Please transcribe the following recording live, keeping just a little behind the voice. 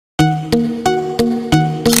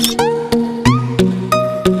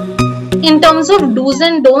In terms of do's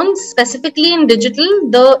and don'ts, specifically in digital,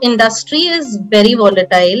 the industry is very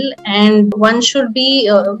volatile and one should be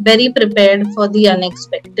very prepared for the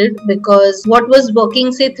unexpected, because what was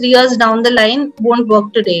working, say, 3 years down the line won't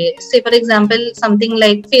work today. Say, for example, something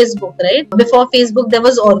like Facebook, right? Before Facebook, there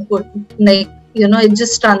was Orkut. It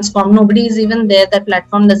just transformed. Nobody is even there. That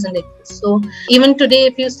platform doesn't exist. So even today,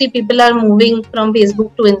 if you see, people are moving from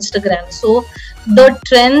Facebook to Instagram. So the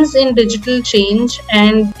trends in digital change,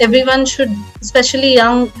 and everyone should, especially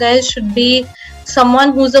young guys, should be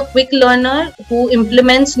someone who's a quick learner, who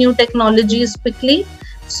implements new technologies quickly.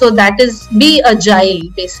 So that is, be agile,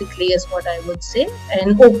 basically, is what I would say,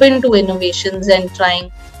 and open to innovations and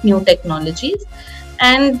trying new technologies.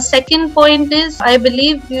 And second point is, I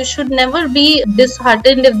believe you should never be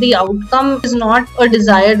disheartened if the outcome is not a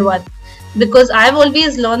desired one, because I've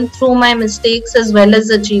always learned through my mistakes as well as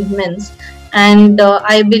achievements. And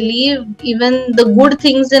I believe even the good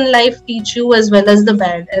things in life teach you as well as the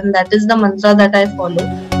bad. And that is the mantra that I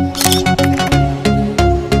follow.